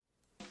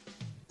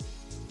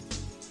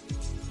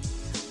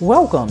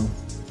Welcome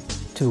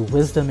to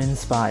Wisdom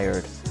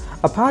Inspired,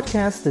 a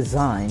podcast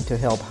designed to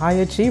help high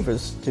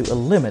achievers to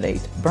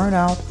eliminate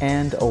burnout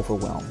and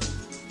overwhelm.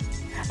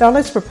 Now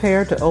let's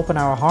prepare to open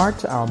our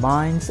hearts, our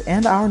minds,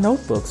 and our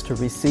notebooks to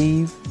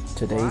receive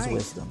today's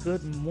wisdom.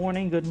 Good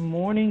morning,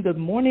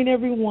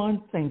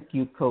 everyone. Thank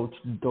you, Coach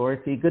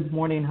Dorothy. Good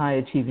morning,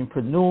 high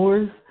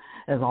achievingpreneurs.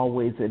 As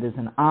always, it is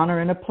an honor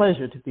and a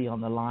pleasure to be on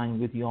the line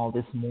with you all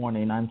this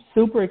morning. I'm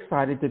super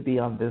excited to be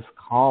on this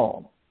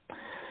call.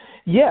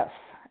 Yes,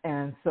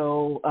 and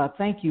so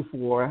thank you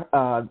for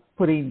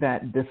putting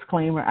that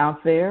disclaimer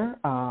out there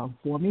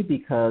for me,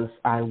 because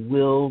I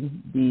will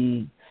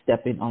be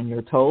stepping on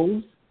your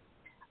toes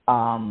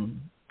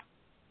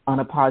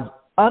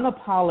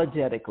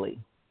unapologetically.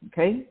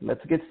 Okay,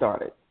 let's get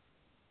started.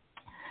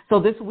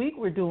 So this week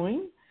we're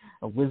doing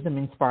a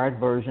wisdom-inspired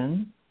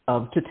version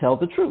of To Tell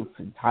the Truth,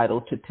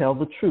 entitled To Tell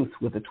the Truth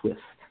with a Twist.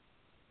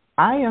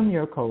 I am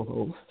your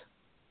co-host.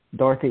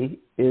 Dorothy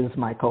is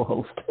my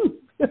co-host too.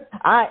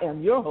 I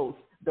am your host.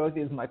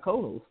 Dorothy is my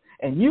co-host.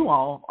 And you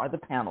all are the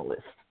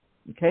panelists.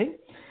 Okay?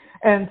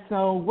 And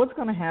so what's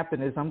going to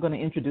happen is I'm going to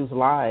introduce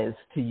lies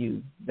to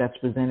you that's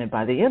presented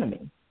by the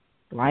enemy,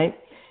 right?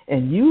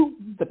 And you,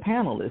 the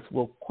panelists,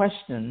 will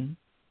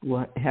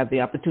have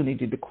the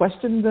opportunity to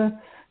question the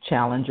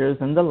challengers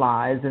and the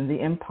lies and the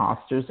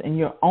imposters in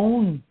your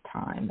own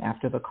time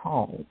after the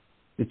call.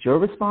 It's your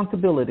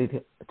responsibility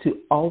to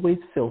always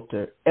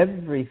filter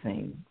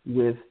everything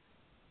with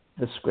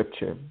the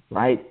scripture,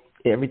 right?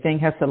 Everything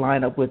has to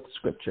line up with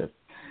scripture.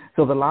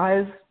 So the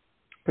lies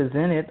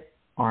presented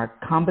are a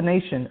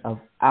combination of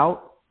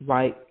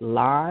outright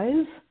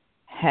lies,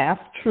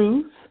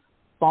 half-truths,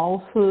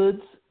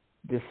 falsehoods,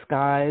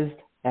 disguised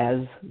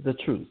as the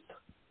truth.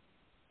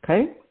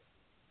 Okay?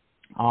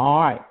 All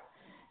right.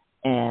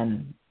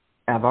 And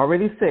I've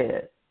already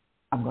said,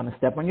 I'm going to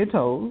step on your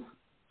toes.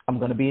 I'm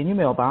going to be in your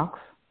mailbox.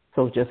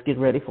 So just get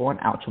ready for an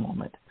ouch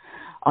moment.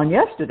 On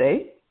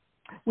yesterday,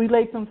 we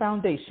laid some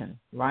foundation,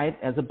 right,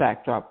 as a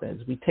backdrop as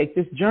we take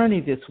this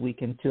journey this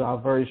week into our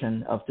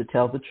version of To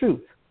Tell the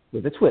Truth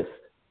with a Twist,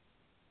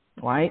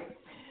 right?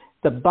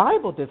 The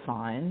Bible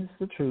defines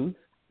the truth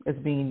as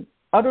being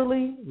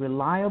utterly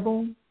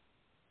reliable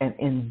and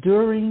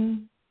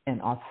enduring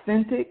and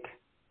authentic.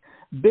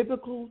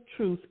 Biblical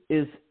truth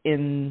is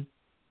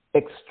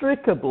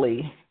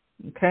inextricably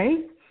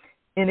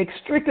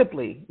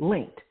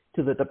linked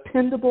to the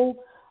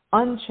dependable,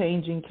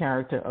 unchanging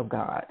character of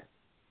God.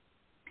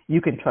 You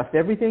can trust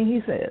everything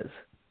he says.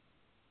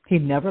 He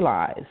never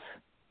lies.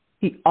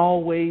 He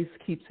always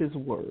keeps his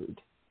word.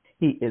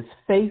 He is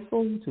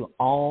faithful to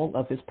all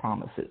of his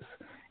promises.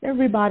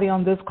 Everybody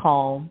on this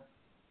call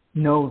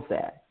knows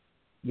that.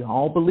 You're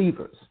all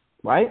believers,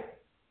 right?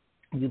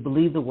 You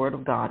believe the word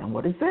of God and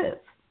what it says.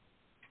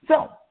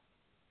 So,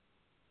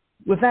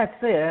 with that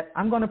said,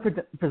 I'm going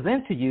to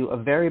present to you a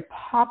very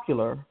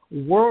popular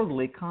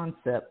worldly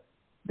concept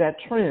that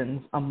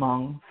trends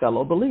among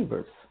fellow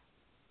believers.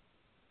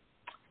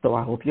 So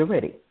I hope you're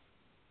ready.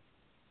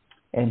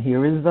 And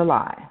here is the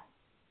lie.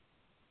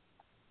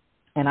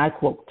 And I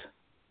quote,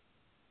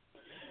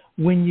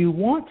 "When you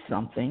want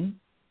something,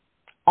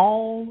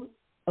 all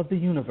of the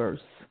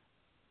universe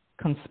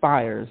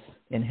conspires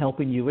in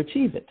helping you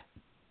achieve it."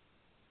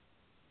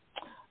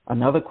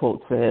 Another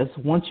quote says,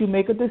 "Once you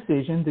make a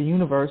decision, the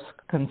universe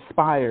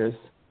conspires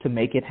to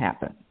make it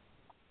happen."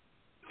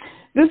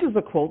 This is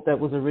a quote that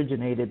was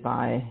originated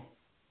by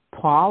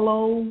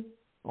Paulo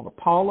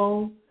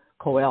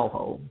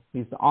Coelho.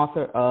 He's the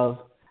author of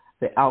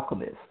The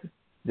Alchemist.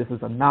 This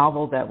is a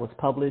novel that was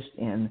published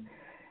in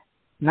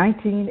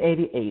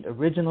 1988,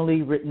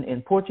 originally written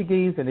in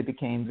Portuguese, and it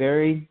became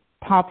very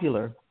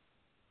popular,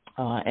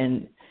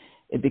 and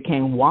it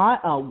became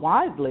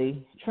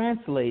widely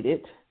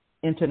translated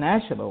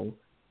international,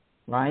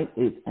 right?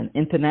 It's an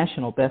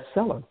international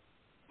bestseller.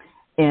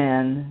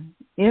 And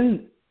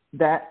in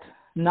that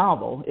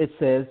novel, it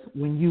says,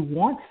 when you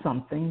want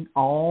something,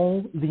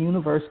 all the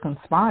universe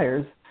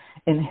conspires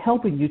in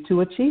helping you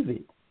to achieve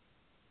it.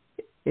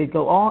 It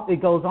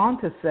goes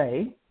on to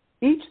say,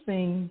 each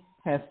thing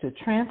has to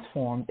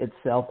transform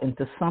itself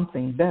into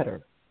something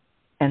better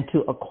and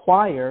to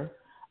acquire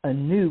a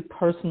new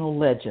personal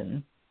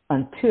legend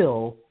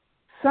until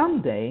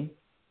someday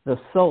the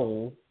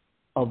soul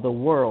of the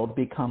world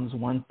becomes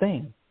one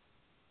thing.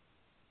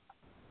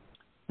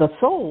 The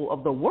soul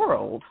of the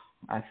world,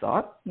 I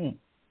thought.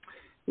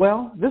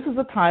 Well, this is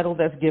a title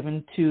that's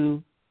given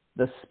to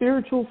the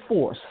spiritual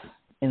force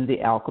in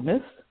The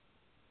Alchemist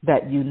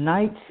that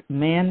unites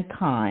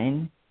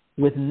mankind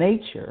with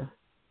nature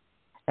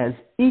as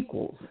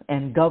equals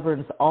and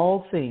governs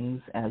all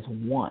things as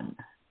one.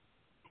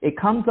 It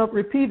comes up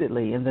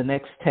repeatedly in the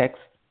next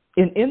text.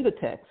 In the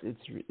text,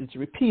 it's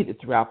repeated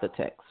throughout the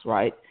text,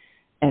 right?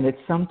 And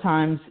it's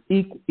sometimes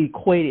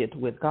equated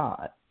with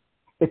God.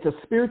 It's a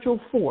spiritual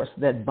force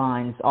that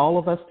binds all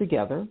of us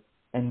together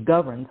and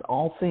governs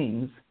all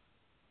things,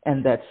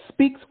 and that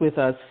speaks with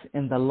us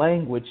in the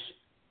language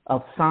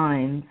of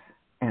signs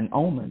and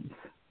omens.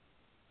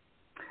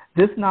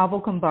 This novel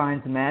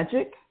combines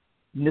magic,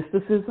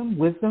 mysticism,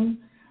 wisdom,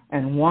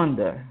 and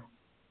wander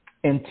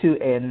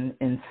into an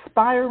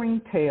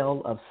inspiring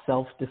tale of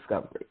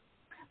self-discovery.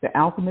 The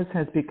Alchemist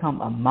has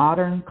become a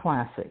modern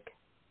classic,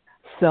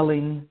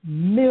 selling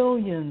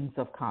millions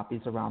of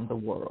copies around the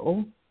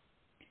world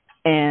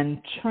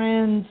and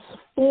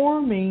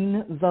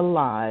transforming the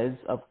lives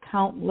of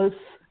countless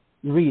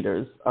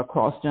readers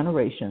across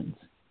generations.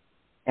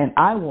 And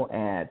I will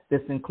add,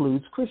 this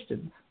includes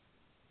Christians.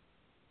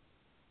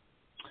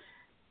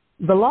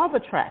 The law of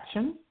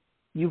attraction,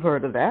 you've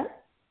heard of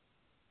that.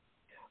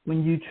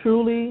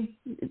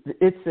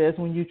 It says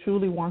when you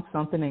truly want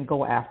something and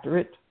go after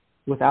it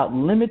without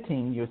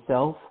limiting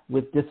yourself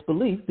with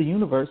disbelief, the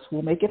universe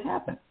will make it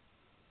happen.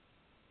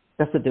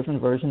 That's a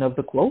different version of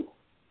the quote.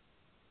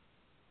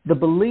 The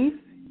belief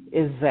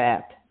is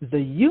that the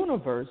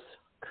universe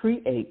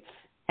creates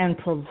and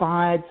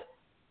provides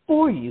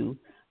for you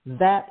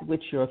that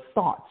which your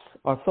thoughts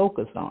are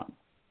focused on.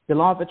 The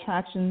law of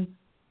attraction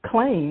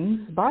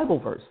claims Bible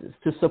verses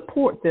to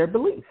support their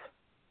belief.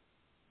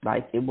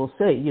 Like it will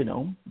say,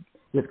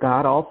 with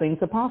God all things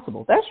are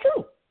possible. That's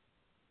true.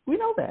 We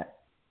know that.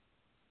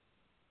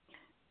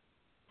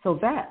 So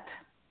that,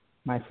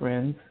 my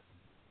friends,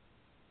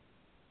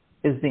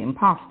 is the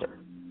imposter,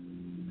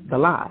 the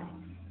lie,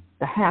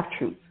 the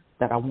half-truth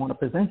that I want to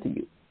present to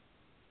you.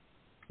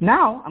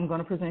 Now I'm going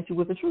to present you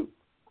with the truth.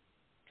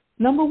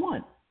 Number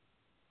one,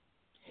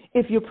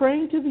 if you're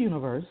praying to the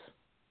universe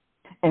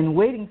and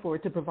waiting for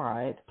it to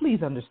provide,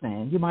 please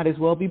understand, you might as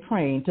well be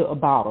praying to a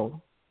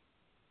bottle,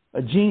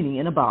 a genie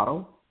in a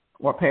bottle,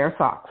 or a pair of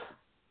socks.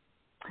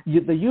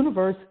 The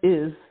universe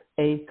is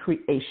a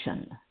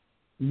creation,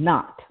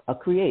 not a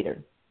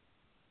creator.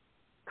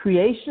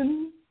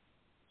 Creation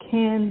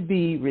can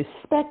be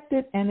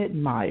respected and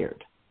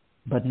admired,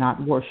 but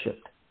not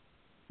worshipped.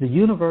 The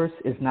universe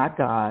is not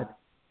God,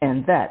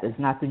 and that is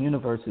not the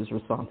universe's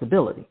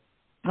responsibility.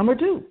 Number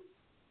two,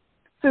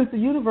 since the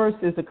universe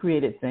is a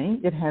created thing,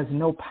 it has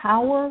no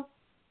power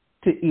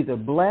to either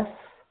bless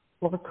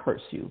or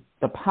curse you.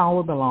 The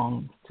power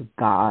belongs to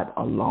God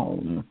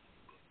alone.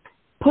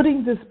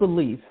 Putting this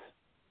belief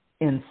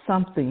in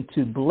something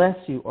to bless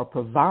you or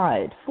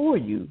provide for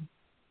you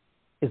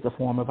is a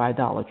form of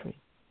idolatry.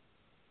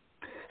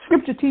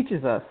 Scripture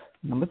teaches us,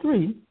 number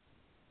three,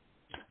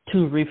 to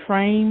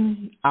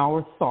reframe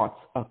our thoughts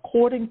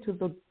according to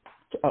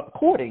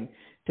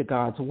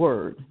God's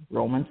word,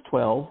 Romans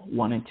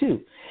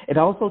 12:1-2. It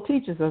also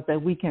teaches us that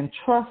we can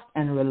trust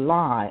and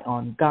rely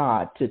on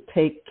God to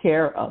take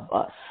care of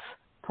us,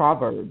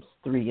 Proverbs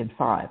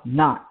 3:5,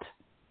 not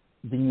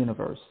the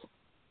universe.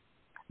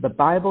 The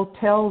Bible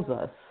tells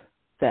us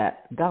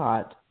that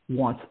God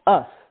wants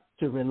us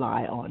to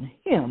rely on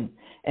him,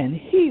 and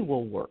he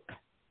will work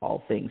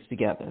all things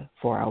together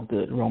for our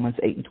good, Romans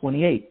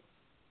 8:28.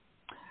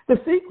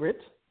 The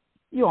Secret,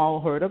 you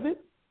all heard of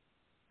it,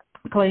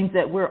 claims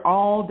that we're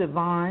all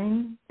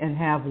divine and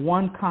have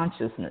one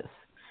consciousness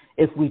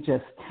if we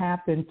just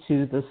tap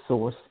into the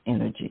source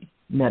energy,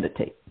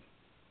 meditate,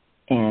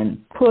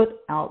 and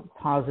put out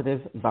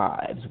positive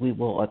vibes. We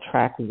will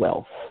attract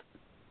wealth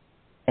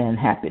and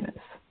happiness.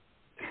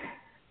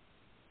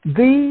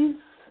 These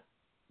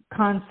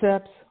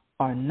concepts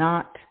are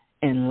not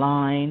in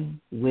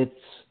line with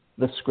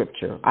the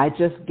scripture. I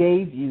just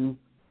gave you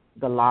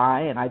the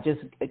lie and I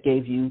just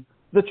gave you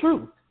the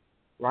truth,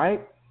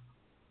 right?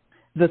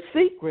 The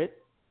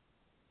Secret,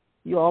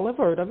 you all have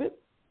heard of it,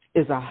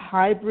 is a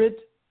hybrid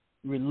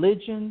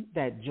religion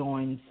that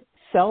joins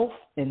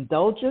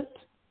self-indulgent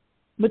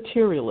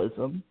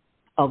materialism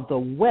of the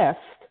West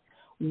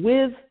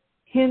with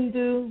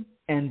Hindu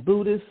and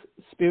Buddhist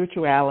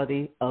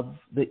spirituality of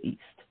the East.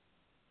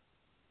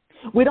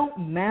 We don't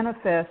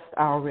manifest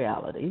our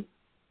reality.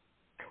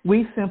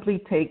 We simply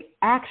take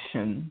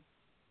action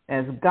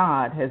as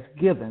God has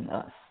given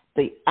us.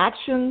 The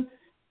action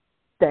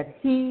that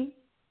he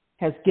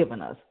has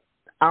given us,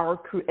 our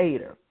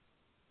Creator.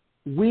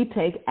 We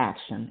take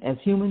action as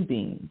human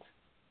beings,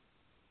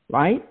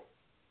 right?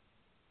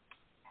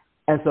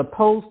 As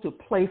opposed to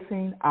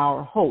placing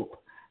our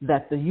hope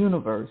that the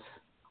universe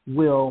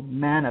will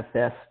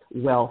manifest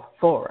wealth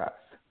for us.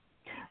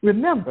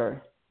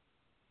 Remember,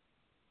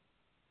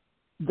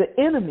 the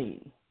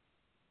enemy,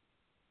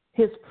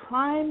 his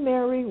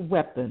primary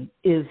weapon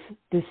is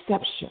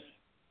deception.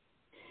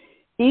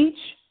 Each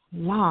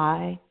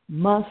lie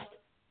must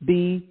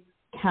be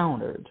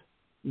countered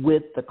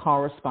with the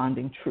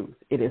corresponding truth.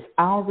 It is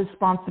our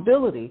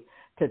responsibility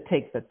to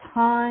take the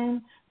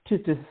time to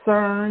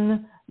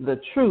discern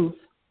the truth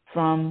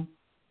from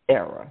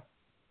error.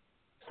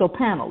 So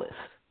panelists,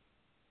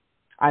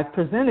 I've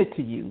presented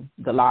to you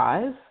the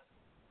lies,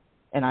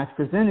 and I've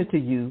presented to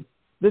you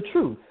the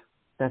truth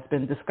that's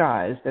been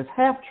disguised as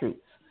half-truths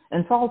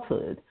and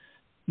falsehood.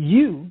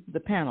 You, the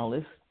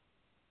panelists,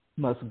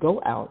 must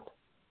go out,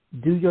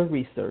 do your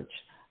research,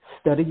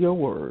 study your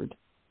word,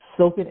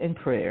 soak it in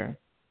prayer,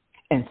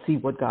 and see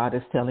what God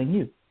is telling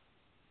you.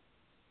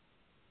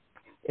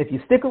 If you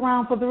stick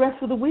around for the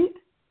rest of the week,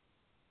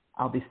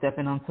 I'll be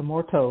stepping on some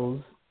more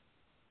toes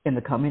in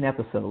the coming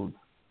episodes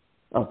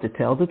of To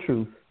Tell the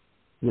Truth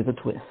with a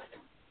Twist.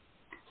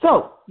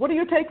 So, what are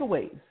your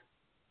takeaways?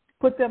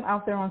 Put them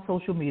out there on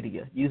social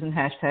media using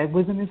hashtag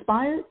Wisdom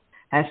Inspired,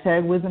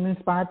 hashtag Wisdom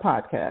Inspired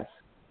Podcast,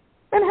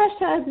 and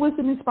hashtag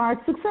Wisdom Inspired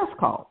Success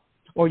Call.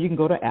 Or you can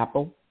go to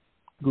Apple,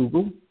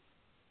 Google,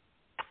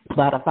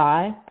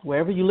 Spotify,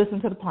 wherever you listen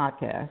to the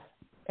podcast,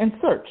 and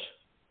search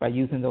by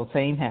using those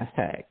same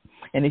hashtags.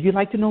 And if you'd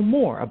like to know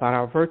more about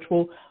our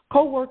virtual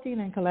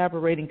co-working and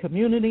collaborating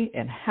community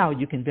and how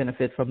you can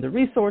benefit from the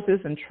resources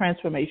and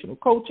transformational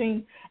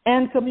coaching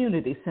and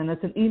community, send us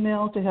an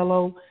email to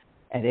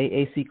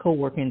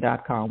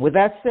hello@aaccoworking.com. With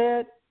that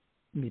said,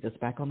 meet us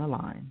back on the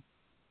line.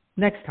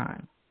 Next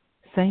time,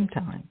 same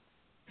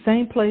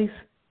place,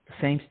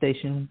 same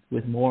station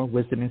with more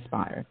Wisdom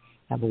Inspired.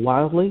 Have a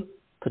wildly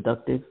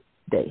productive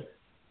day.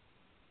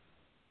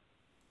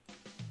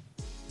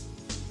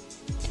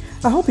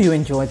 I hope you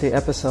enjoyed the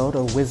episode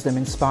of Wisdom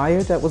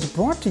Inspired that was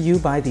brought to you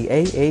by the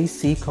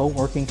AAC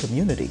Co-working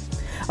Community,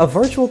 a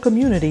virtual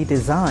community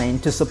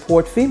designed to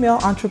support female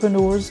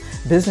entrepreneurs,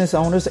 business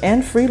owners,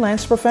 and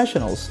freelance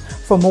professionals.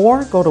 For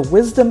more, go to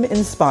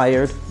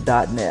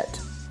wisdominspired.net.